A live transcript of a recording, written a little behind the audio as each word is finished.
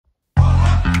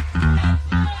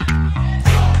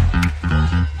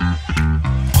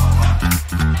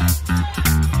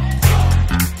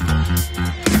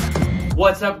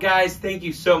What's up, guys? Thank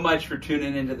you so much for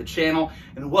tuning into the channel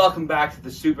and welcome back to the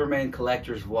Superman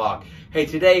Collector's Vlog. Hey,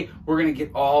 today we're going to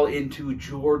get all into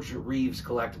George Reeves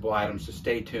collectible items, so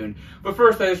stay tuned. But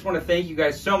first, I just want to thank you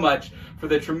guys so much for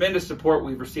the tremendous support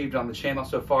we've received on the channel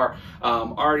so far.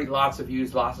 Already lots of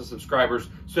views, lots of subscribers.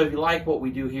 So if you like what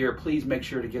we do here, please make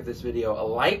sure to give this video a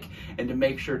like and to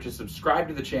make sure to subscribe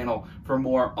to the channel for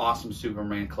more awesome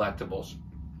Superman collectibles.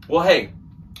 Well, hey,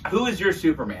 who is your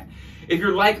Superman? If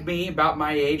you're like me, about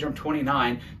my age, I'm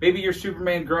 29, maybe your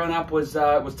Superman growing up was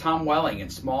Tom Welling in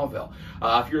Smallville.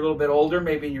 If you're a little bit older,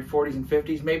 maybe in your 40s and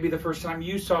 50s, maybe the first time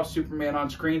you saw Superman on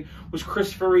screen was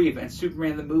Christopher Reeve and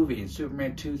Superman the movie and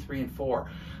Superman 2, 3, and 4.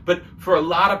 But for a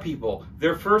lot of people,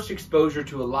 their first exposure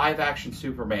to a live-action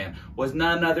Superman was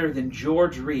none other than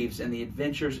George Reeves and the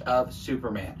Adventures of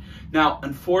Superman. Now,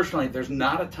 unfortunately, there's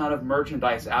not a ton of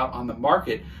merchandise out on the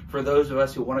market for those of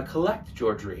us who want to collect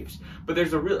George Reeves. But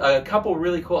there's a couple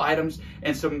really cool items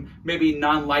and some maybe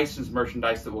non-licensed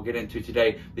merchandise that we'll get into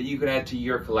today that you can add to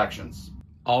your collections.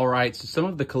 All right, so some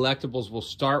of the collectibles we'll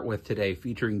start with today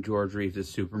featuring George Reeves as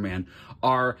Superman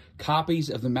are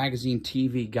copies of the magazine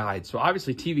TV Guide. So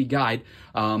obviously TV Guide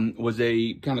was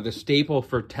a kind of the staple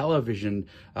for television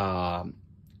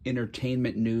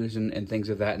entertainment news and things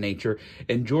of that nature.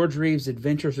 And George Reeves'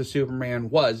 Adventures of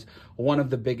Superman was one of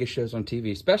the biggest shows on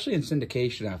TV, especially in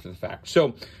syndication after the fact.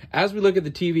 So as we look at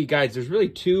the TV guides, there's really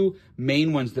two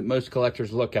main ones that most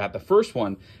collectors look at. The first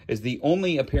one is the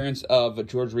only appearance of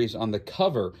George Reeves on the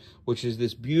cover, which is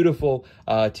this beautiful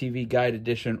TV guide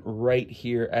edition right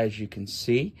here, as you can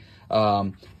see.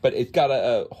 But it's got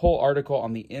a whole article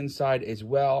on the inside as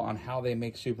well on how they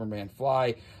make Superman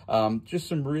fly. Just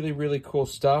some really, really cool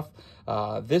stuff.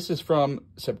 This is from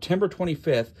September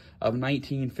 25th of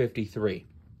 1953.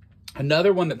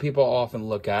 Another one that people often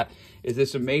look at is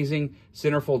this amazing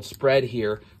centerfold spread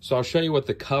here. So I'll show you what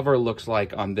the cover looks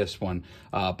like on this one.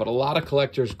 But a lot of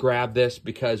collectors grab this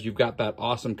because you've got that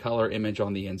awesome color image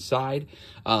on the inside.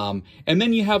 And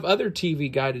then you have other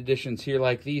TV guide editions here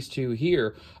like these two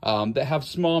here that have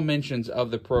small mentions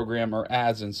of the program or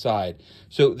ads inside.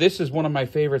 So this is one of my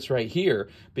favorites right here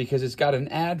because it's got an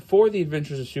ad for the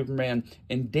Adventures of Superman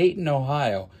in Dayton,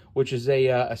 Ohio, which is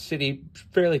a city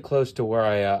fairly close to where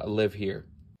I live here.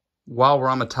 While we're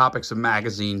on the topics of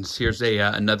magazines, here's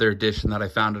another edition that I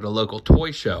found at a local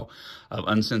toy show of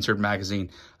Uncensored Magazine,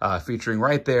 featuring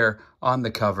right there on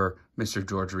the cover, Mr.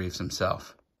 George Reeves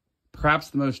himself. Perhaps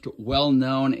the most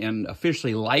well-known and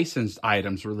officially licensed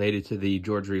items related to the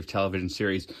George Reeves television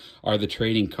series are the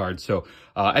trading cards. So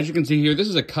as you can see here, this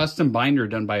is a custom binder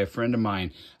done by a friend of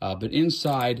mine. But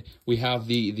inside, we have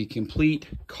the complete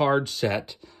card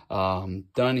set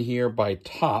done here by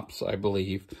Topps, I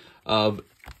believe, of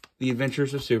The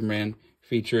Adventures of Superman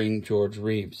featuring George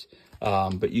Reeves.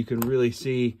 But you can really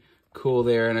see cool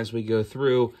there. And as we go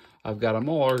through, I've got them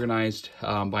all organized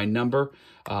by number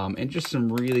and just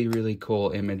some really, really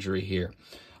cool imagery here.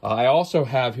 I also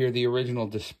have here the original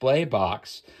display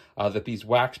box that these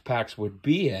wax packs would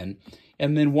be in.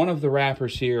 And then one of the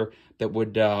wrappers here that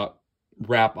would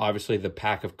wrap, obviously, the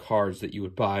pack of cards that you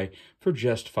would buy for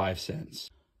just 5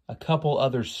 cents. A couple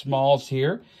other smalls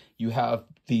here. You have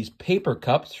these paper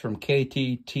cups from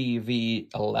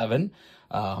KTTV 11.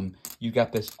 You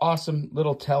got this awesome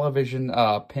little television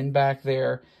pin back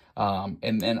there.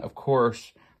 And then, of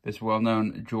course, this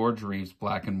well-known George Reeves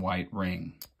black and white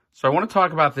ring. So I want to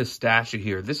talk about this statue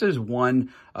here. This is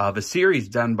one of a series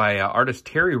done by artist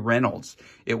Terry Reynolds.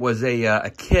 It was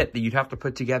a kit that you'd have to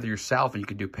put together yourself, and you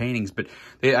could do paintings. But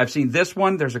I've seen this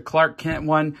one. There's a Clark Kent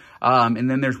one, and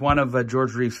then there's one of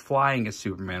George Reeves flying as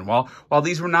Superman. While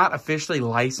these were not officially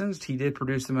licensed, he did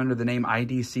produce them under the name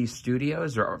IDC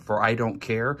Studios, or for I Don't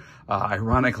Care,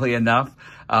 ironically enough.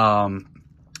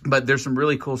 But there's some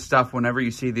really cool stuff whenever you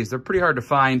see these. They're pretty hard to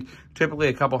find, typically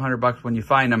a couple $100 when you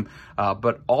find them.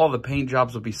 But all the paint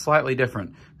jobs will be slightly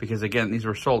different because, again, these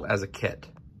were sold as a kit.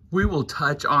 We will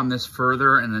touch on this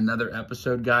further in another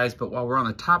episode, guys. But while we're on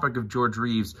the topic of George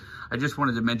Reeves, I just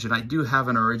wanted to mention I do have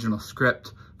an original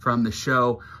script from the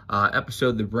show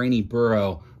episode, The Brainy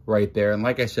Burrow, right there. And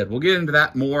like I said, we'll get into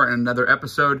that more in another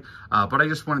episode, but I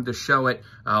just wanted to show it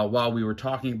while we were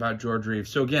talking about George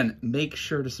Reeves. So again, make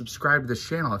sure to subscribe to this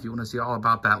channel if you want to see all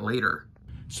about that later.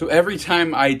 So every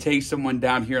time I take someone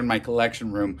down here in my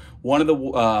collection room, one of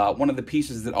the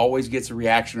pieces that always gets a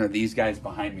reaction are these guys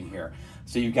behind me here.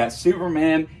 So you've got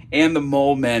Superman and the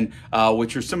Mole Men,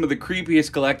 which are some of the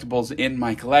creepiest collectibles in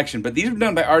my collection. But these are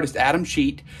done by artist Adam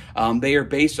Sheet. They are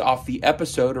based off the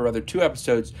episode, or rather 2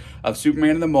 episodes, of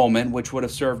Superman and the Mole Men, which would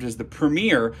have served as the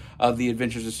premiere of the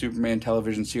Adventures of Superman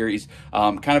television series,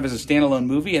 kind of as a standalone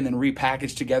movie, and then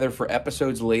repackaged together for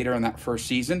episodes later in that first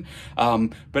season.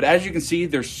 But as you can see,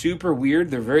 they're super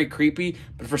weird. They're very creepy,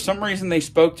 but for some reason they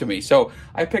spoke to me. So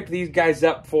I picked these guys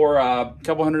up for a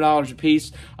couple $100 a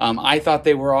piece. I thought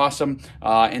they were awesome,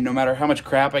 and no matter how much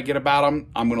crap I get about them,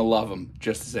 I'm going to love them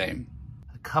just the same.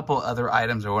 A couple other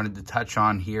items I wanted to touch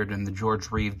on here in the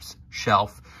George Reeves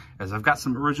shelf, as I've got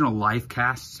some original life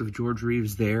casts of George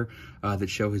Reeves there that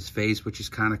show his face, which is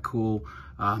kind of cool.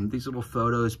 These little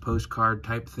photos, postcard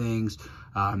type things.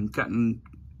 Gotten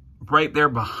right there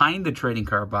behind the trading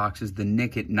card box is the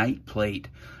Nick at Night plate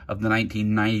of the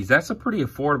 1990s. That's a pretty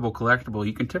affordable collectible.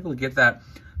 You can typically get that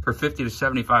for $50 to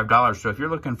 $75. So if you're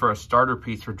looking for a starter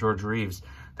piece for George Reeves,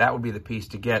 that would be the piece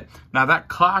to get. Now that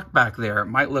clock back there, it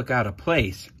might look out of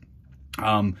place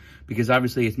because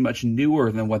obviously it's much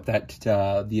newer than what that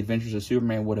The Adventures of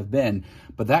Superman would have been.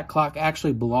 But that clock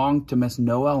actually belonged to Miss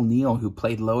Noelle Neal, who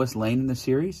played Lois Lane in the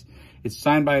series. It's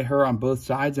signed by her on both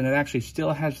sides, and it actually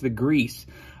still has the grease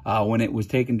when it was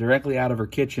taken directly out of her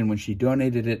kitchen when she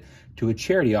donated it to a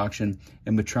charity auction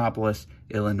in Metropolis,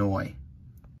 Illinois.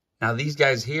 Now, these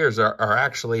guys here are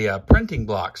actually printing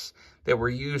blocks that were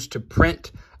used to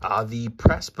print the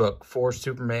press book for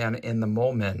Superman and the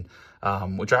Mole Men,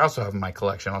 which I also have in my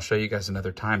collection. I'll show you guys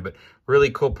another time, but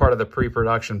really cool part of the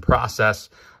pre-production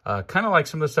process, kind of like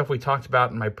some of the stuff we talked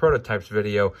about in my prototypes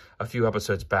video a few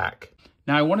episodes back.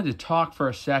 Now, I wanted to talk for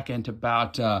a second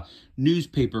about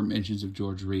newspaper mentions of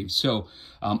George Reeves. So,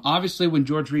 obviously, when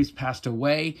George Reeves passed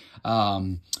away,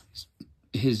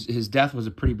 his death was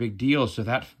a pretty big deal. So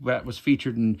that was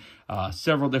featured in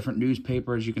several different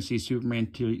newspapers. You can see Superman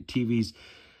TV's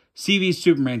CV's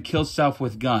Superman kills self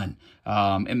with gun.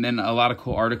 And then a lot of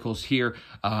cool articles here.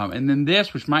 And then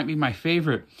this, which might be my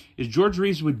favorite, is George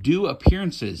Reeves would do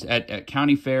appearances at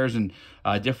county fairs and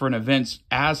different events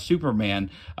as Superman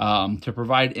to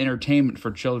provide entertainment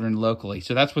for children locally.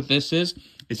 So that's what this is.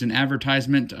 It's an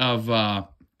advertisement of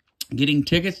getting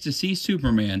tickets to see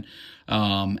Superman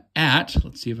at,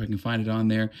 let's see if I can find it on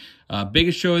there,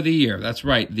 biggest show of the year. That's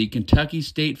right, the Kentucky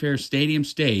State Fair Stadium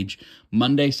stage,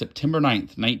 Monday, September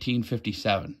 9th,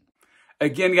 1957.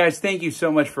 Again, guys, thank you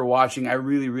so much for watching. I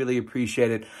really, really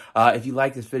appreciate it. If you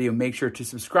like this video, make sure to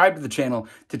subscribe to the channel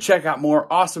to check out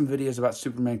more awesome videos about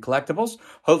Superman collectibles.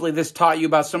 Hopefully this taught you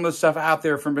about some of the stuff out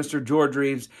there from Mr. George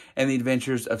Reeves and the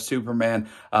Adventures of Superman.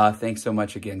 Thanks so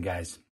much again, guys.